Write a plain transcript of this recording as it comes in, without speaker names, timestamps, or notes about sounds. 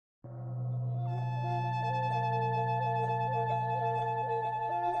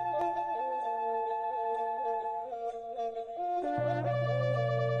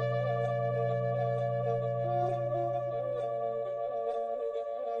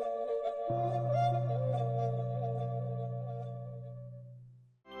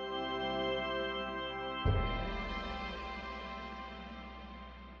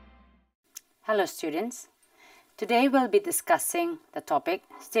Hello students, today we'll be discussing the topic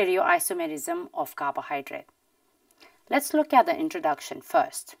stereoisomerism of carbohydrate. Let's look at the introduction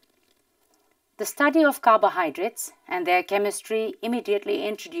first. The study of carbohydrates and their chemistry immediately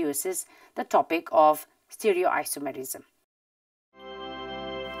introduces the topic of stereoisomerism.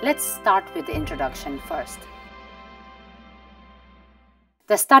 Let's start with the introduction first.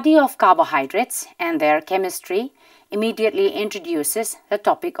 The study of carbohydrates and their chemistry immediately introduces the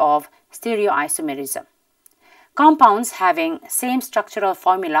topic of stereoisomerism. Compounds having same structural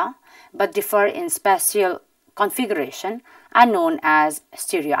formula but differ in spatial configuration are known as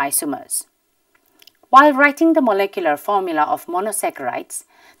stereoisomers. While writing the molecular formula of monosaccharides,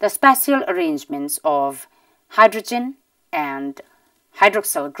 the spatial arrangements of hydrogen and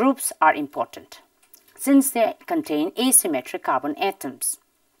hydroxyl groups are important, since they contain asymmetric carbon atoms.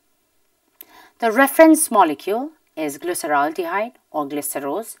 The reference molecule is glyceraldehyde or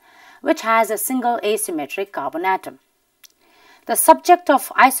glycerose, which has a single asymmetric carbon atom. The subject of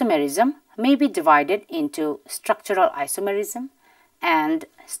isomerism may be divided into structural isomerism and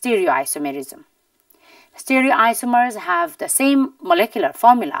stereoisomerism. Stereoisomers have the same molecular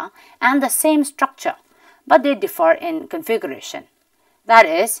formula and the same structure, but they differ in configuration, that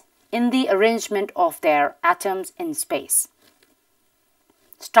is, in the arrangement of their atoms in space.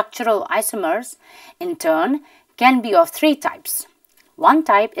 Structural isomers, in turn, can be of three types. One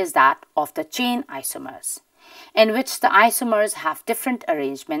type is that of the chain isomers, in which the isomers have different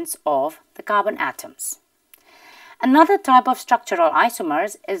arrangements of the carbon atoms. Another type of structural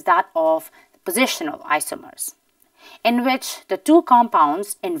isomers is that of positional isomers, in which the two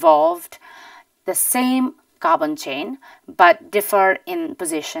compounds involved the same carbon chain but differ in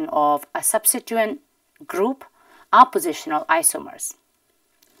position of a substituent group are positional isomers.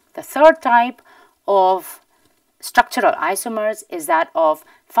 The third type of structural isomers is that of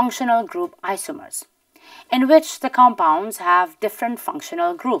functional group isomers, in which the compounds have different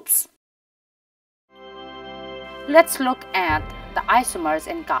functional groups. Let's look at the isomers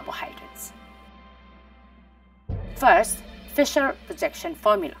in carbohydrates. First, Fischer projection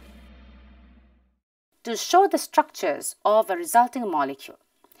formula. To show the structures of a resulting molecule,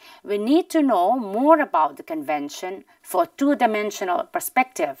 we need to know more about the convention for two-dimensional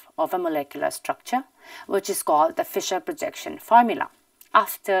perspective of a molecular structure, which is called the Fischer projection formula,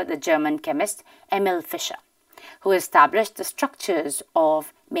 after the German chemist Emil Fischer, who established the structures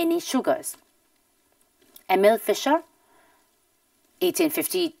of many sugars. Emil Fischer,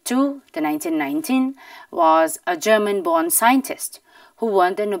 1852 to 1919, was a German-born scientist who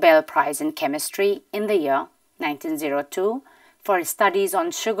won the Nobel Prize in Chemistry in the year 1902 for his studies on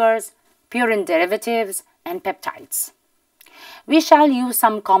sugars, purine derivatives, and peptides. We shall use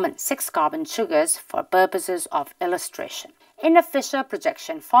some common 6-carbon sugars for purposes of illustration. In a Fischer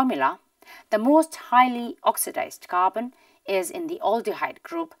projection formula, the most highly oxidized carbon is in the aldehyde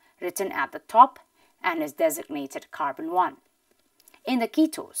group written at the top and is designated carbon 1. In the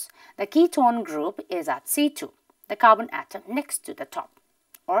ketos, the ketone group is at C2, the carbon atom next to the top,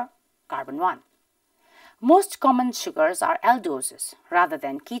 or carbon 1. Most common sugars are aldoses rather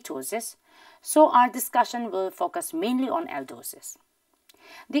than ketoses, so our discussion will focus mainly on aldoses.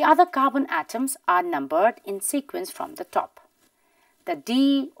 The other carbon atoms are numbered in sequence from the top. The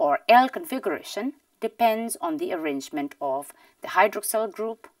D or L configuration depends on the arrangement of the hydroxyl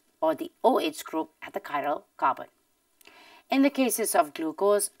group or the OH group at the chiral carbon. In the cases of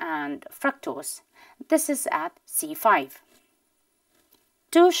glucose and fructose, this is at C5.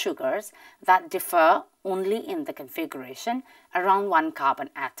 Two sugars that differ only in the configuration around one carbon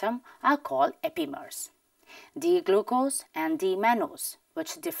atom are called epimers. D-glucose and D-mannose,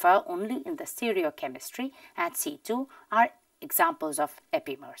 which differ only in the stereochemistry at C2, are examples of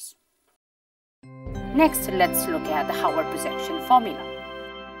epimers. Next, let's look at the Howard projection formula.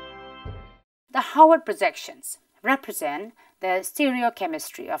 The Howard projections represent the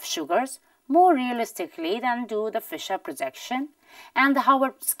stereochemistry of sugars more realistically than do the Fischer projection, and the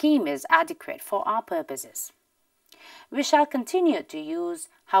Howard scheme is adequate for our purposes. We shall continue to use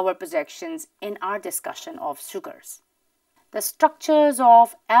Howard projections in our discussion of sugars. The structures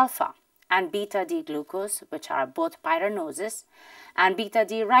of alpha and beta D-glucose, which are both pyranoses, and beta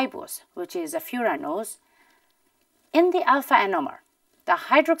D-ribose, which is a furanose. In the alpha anomer, the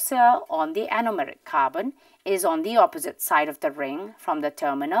hydroxyl on the anomeric carbon is on the opposite side of the ring from the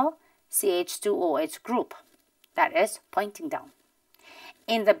terminal CH2OH group, that is, pointing down.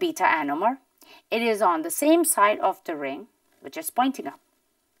 In the beta anomer, it is on the same side of the ring, which is pointing up.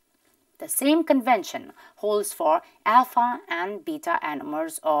 The same convention holds for alpha and beta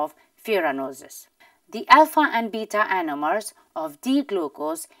anomers of furanoses. The alpha and beta anomers of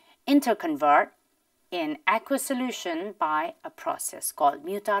D-glucose interconvert in aqueous solution by a process called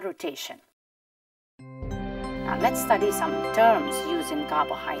mutarotation. Now let's study some terms used in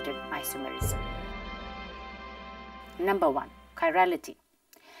carbohydrate isomerism. Number 1, chirality.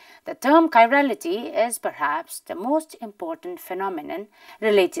 The term chirality is perhaps the most important phenomenon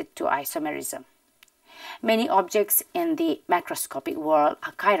related to isomerism. Many objects in the macroscopic world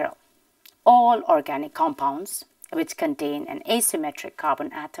are chiral. All organic compounds which contain an asymmetric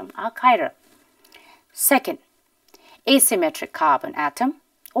carbon atom are chiral. Second, asymmetric carbon atom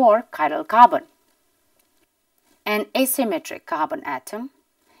or chiral carbon. An asymmetric carbon atom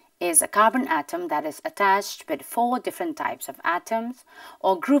is a carbon atom that is attached with 4 different types of atoms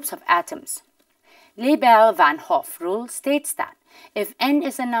or groups of atoms. Lebel-Van Hoff rule states that if n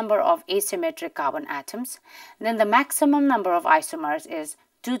is the number of asymmetric carbon atoms, then the maximum number of isomers is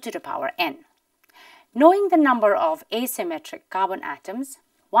 2 to the power n. Knowing the number of asymmetric carbon atoms,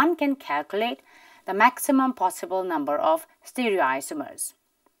 one can calculate the maximum possible number of stereoisomers.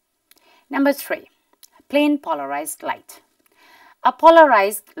 Number 3, plane polarized light. A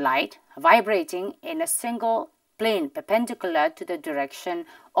polarized light vibrating in a single plane perpendicular to the direction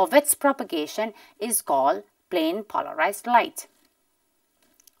of its propagation is called plane polarized light.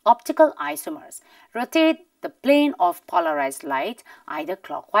 Optical isomers rotate the plane of polarized light either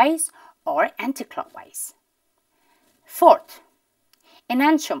clockwise or anticlockwise. Fourth,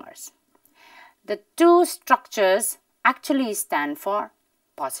 enantiomers. The two structures actually stand for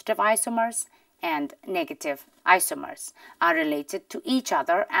positive isomers and negative isomers are related to each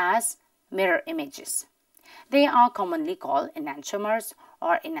other as mirror images. They are commonly called enantiomers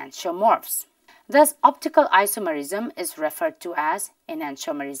or enantiomorphs. Thus, optical isomerism is referred to as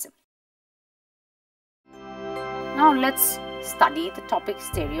enantiomerism. Now let's study the topic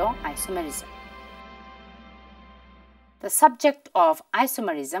stereoisomerism. The subject of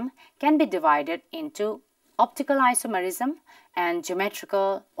isomerism can be divided into optical isomerism and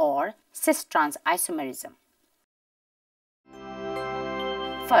geometrical or cis-trans isomerism.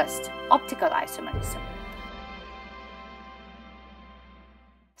 First, optical isomerism.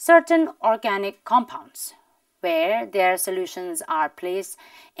 Certain organic compounds, where their solutions are placed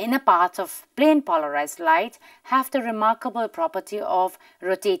in a path of plane polarized light, have the remarkable property of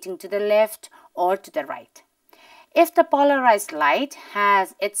rotating to the left or to the right. If the polarized light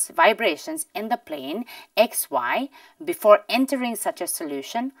has its vibrations in the plane xy before entering such a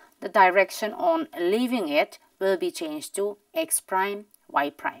solution, the direction on leaving it will be changed to x prime, y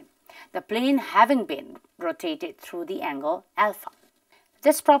prime, the plane having been rotated through the angle alpha.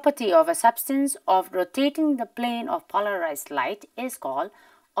 This property of a substance of rotating the plane of polarized light is called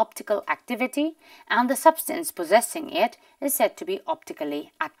optical activity, and the substance possessing it is said to be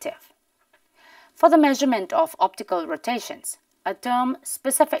optically active. For the measurement of optical rotations, a term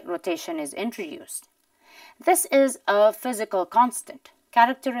specific rotation is introduced. This is a physical constant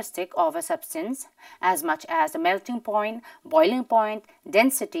characteristic of a substance as much as the melting point, boiling point,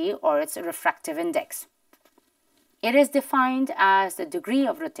 density, or its refractive index. It is defined as the degree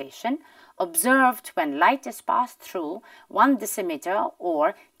of rotation observed when light is passed through 1 decimeter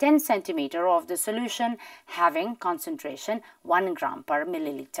or 10 centimeter of the solution having concentration 1 gram per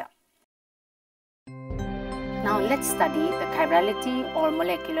milliliter. Now let's study the chirality or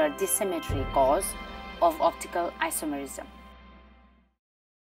molecular dissymmetry cause of optical isomerism.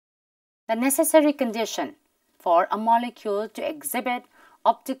 The necessary condition for a molecule to exhibit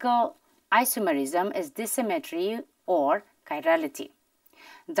optical isomerism is dissymmetry or chirality.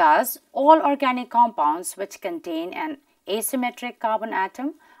 Thus, all organic compounds which contain an asymmetric carbon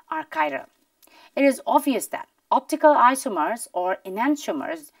atom are chiral. It is obvious that optical isomers or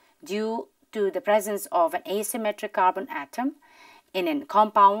enantiomers, due to the presence of an asymmetric carbon atom in a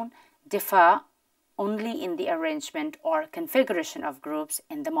compound, differ only in the arrangement or configuration of groups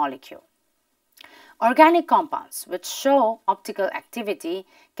in the molecule. Organic compounds which show optical activity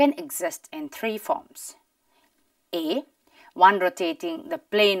can exist in 3 forms. A. One rotating the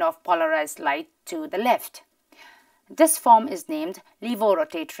plane of polarized light to the left. This form is named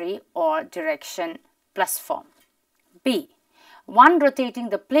levorotatory or direction plus form. B. One rotating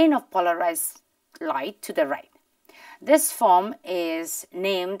the plane of polarized light to the right. This form is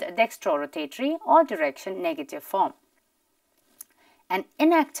named dextrorotatory or direction negative form. An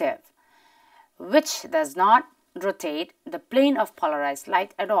inactive, which does not rotate the plane of polarized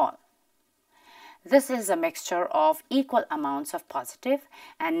light at all. This is a mixture of equal amounts of positive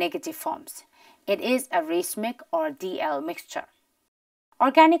and negative forms. It is a racemic or DL mixture.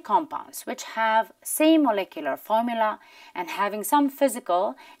 Organic compounds which have same molecular formula and having some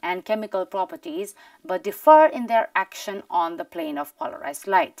physical and chemical properties but differ in their action on the plane of polarized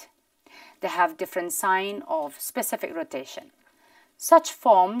light. they have different sign of specific rotation. Such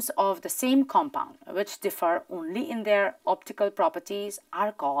forms of the same compound, which differ only in their optical properties,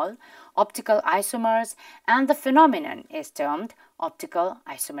 are called optical isomers, and the phenomenon is termed optical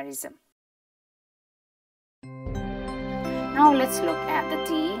isomerism. Now let's look at the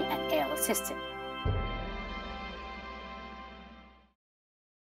D and L system.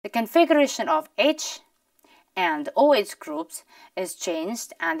 The configuration of H and OH groups is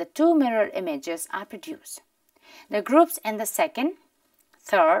changed and the two mirror images are produced. The groups in the second,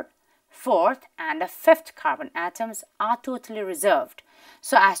 third, fourth and the fifth carbon atoms are totally reserved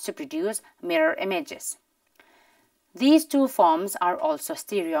so as to produce mirror images. These two forms are also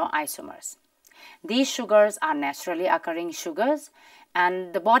stereoisomers. These sugars are naturally occurring sugars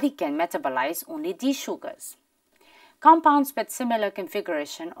and the body can metabolize only these sugars. Compounds with similar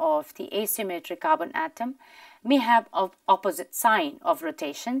configuration of the asymmetric carbon atom may have opposite sign of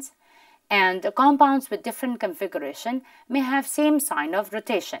rotations, and the compounds with different configuration may have same sign of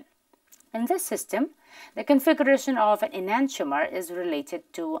rotation. In this system, the configuration of an enantiomer is related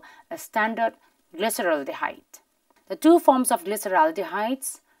to a standard glyceraldehyde. The two forms of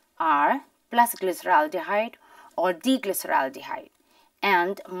glyceraldehydes are plus glyceraldehyde or diglyceraldehyde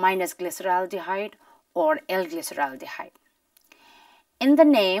and minus glyceraldehyde or L-glyceraldehyde. In the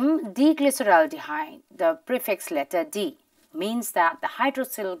name diglyceraldehyde, the prefix letter D means that the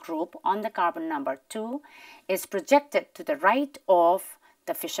hydroxyl group on the carbon number 2 is projected to the right of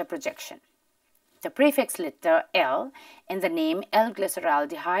the Fischer projection. The prefix letter L in the name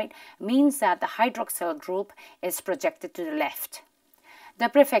L-glyceraldehyde means that the hydroxyl group is projected to the left. The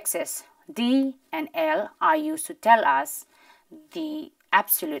prefixes D and L are used to tell us the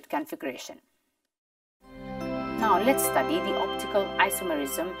absolute configuration. Now let's study the optical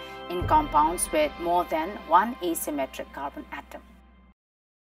isomerism in compounds with more than one asymmetric carbon atom.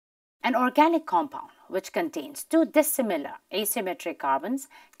 An organic compound which contains two dissimilar asymmetric carbons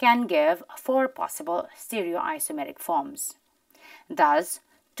can give four possible stereoisomeric forms. Thus,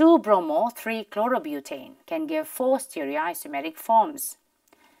 2-bromo-3-chlorobutane can give four stereoisomeric forms.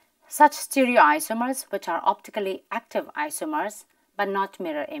 Such stereoisomers, which are optically active isomers but not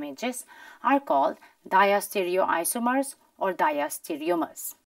mirror images, are called diastereoisomers or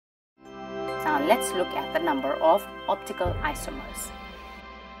diastereomers. Now let's look at the number of optical isomers.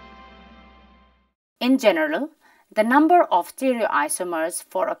 In general, the number of stereoisomers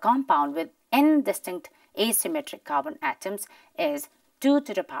for a compound with n distinct asymmetric carbon atoms is 2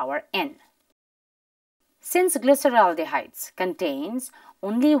 to the power n. Since glyceraldehydes contains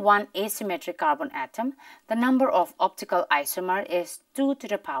only one asymmetric carbon atom, the number of optical isomer is 2 to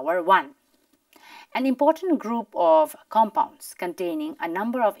the power 1. An important group of compounds containing a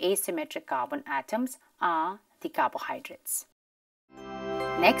number of asymmetric carbon atoms are the carbohydrates.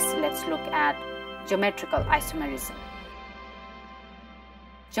 Next, let's look at geometrical isomerism.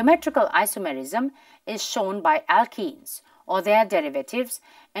 Geometrical isomerism is shown by alkenes or their derivatives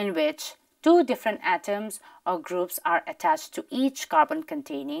in which two different atoms or groups are attached to each carbon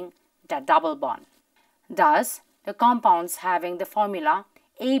containing the double bond. Thus, the compounds having the formula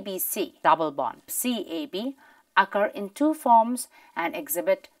ABC double bond CAB occur in two forms and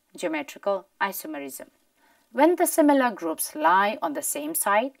exhibit geometrical isomerism. When the similar groups lie on the same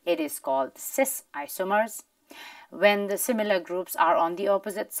side, it is called cis isomers. When the similar groups are on the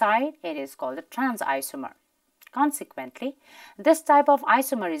opposite side, it is called a trans isomer. Consequently, this type of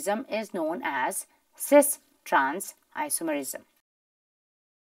isomerism is known as cis-trans isomerism.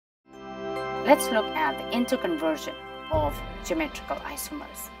 Let's look at the interconversion of geometrical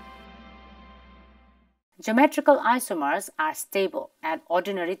isomers. Geometrical isomers are stable at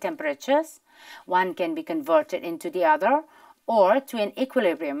ordinary temperatures. One can be converted into the other or to an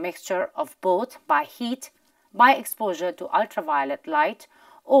equilibrium mixture of both by heat, by exposure to ultraviolet light,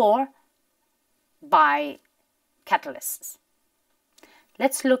 or by catalysts.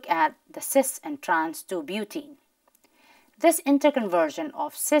 Let's look at the cis and trans to butene. This interconversion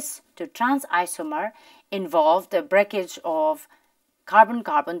of cis to trans isomer involved the breakage of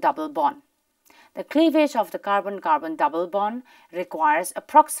carbon-carbon double bond. The cleavage of the carbon-carbon double bond requires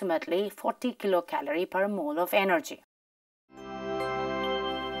approximately 40 kilocalorie per mole of energy.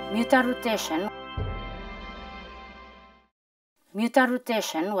 Mutarotation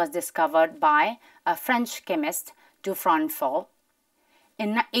was discovered by a French chemist, Dufranfol,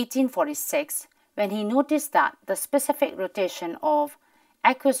 in 1846 when he noticed that the specific rotation of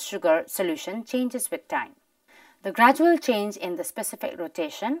aqueous sugar solution changes with time. The gradual change in the specific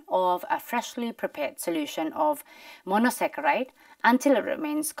rotation of a freshly prepared solution of monosaccharide until it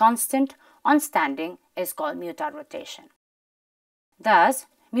remains constant on standing is called mutarotation. Thus,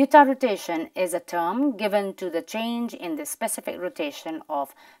 Mutarotation is a term given to the change in the specific rotation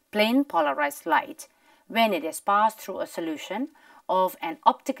of plane polarized light when it is passed through a solution of an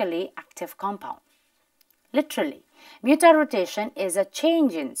optically active compound. Literally, mutarotation is a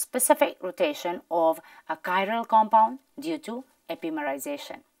change in specific rotation of a chiral compound due to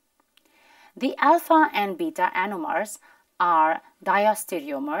epimerization. The alpha and beta anomers are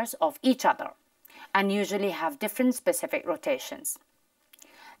diastereomers of each other and usually have different specific rotations.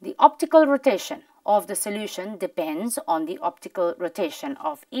 The optical rotation of the solution depends on the optical rotation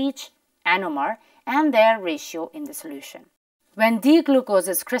of each anomer and their ratio in the solution. When D-glucose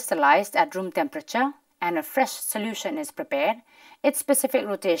is crystallized at room temperature and a fresh solution is prepared, its specific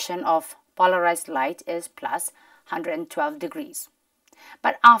rotation of polarized light is plus 112 degrees.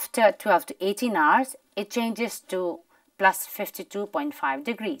 But after 12 to 18 hours, it changes to plus 52.5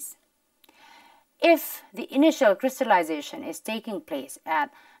 degrees. If the initial crystallization is taking place at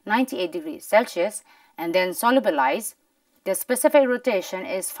 98 degrees Celsius and then solubilized, the specific rotation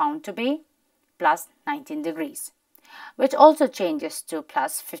is found to be plus 19 degrees, which also changes to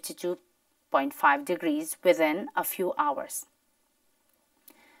plus 52.5 degrees within a few hours.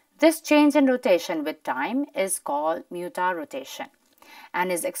 This change in rotation with time is called mutarotation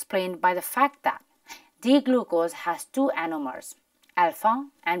and is explained by the fact that D-glucose has two anomers, alpha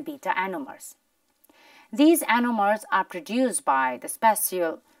and beta anomers. These anomers are produced by the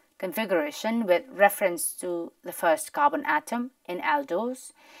spatial configuration with reference to the first carbon atom in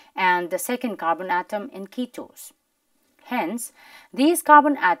aldose and the second carbon atom in ketose. Hence, these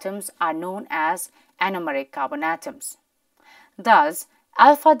carbon atoms are known as anomeric carbon atoms. Thus,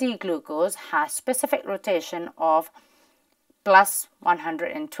 alpha D-glucose has specific rotation of plus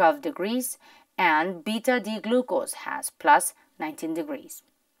 112 degrees and beta D-glucose has plus 19 degrees.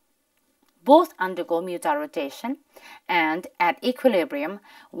 Both undergo mutarotation and at equilibrium,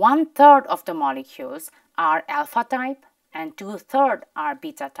 1/3 of the molecules are alpha type and 2/3 are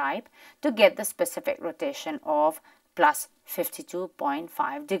beta type to get the specific rotation of plus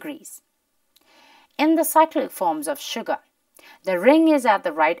 52.5 degrees. In the cyclic forms of sugar, the ring is at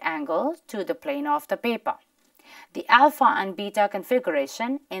the right angle to the plane of the paper. The alpha and beta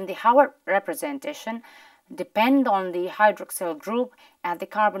configuration in the Howard representation depend on the hydroxyl group at the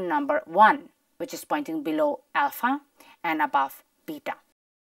carbon number 1, which is pointing below alpha and above beta.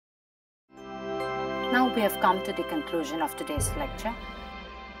 Now we have come to the conclusion of today's lecture.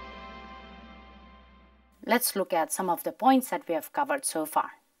 Let's look at some of the points that we have covered so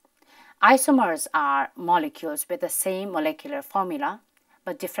far. Isomers are molecules with the same molecular formula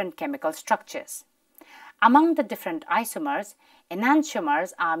but different chemical structures. Among the different isomers,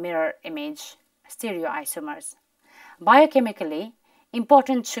 enantiomers are mirror image stereoisomers. Biochemically,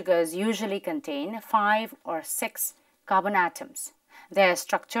 important sugars usually contain 5 or 6 carbon atoms. Their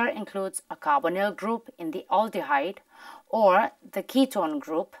structure includes a carbonyl group in the aldehyde or the ketone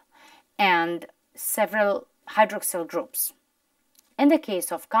group and several hydroxyl groups. In the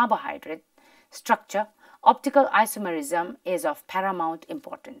case of carbohydrate structure, optical isomerism is of paramount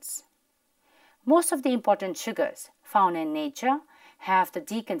importance. Most of the important sugars found in nature have the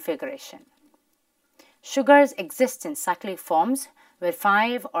D configuration. Sugars exist in cyclic forms with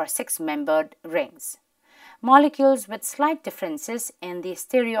 5 or 6 membered rings. Molecules with slight differences in the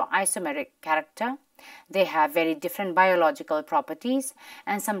stereoisomeric character. They have very different biological properties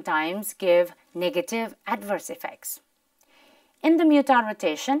and sometimes give negative adverse effects. In the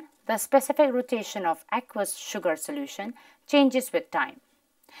mutarotation, the specific rotation of aqueous sugar solution changes with time.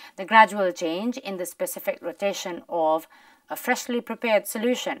 The gradual change in the specific rotation of a freshly prepared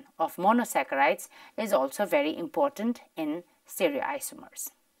solution of monosaccharides is also very important in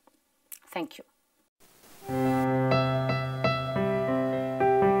stereoisomers. Thank you.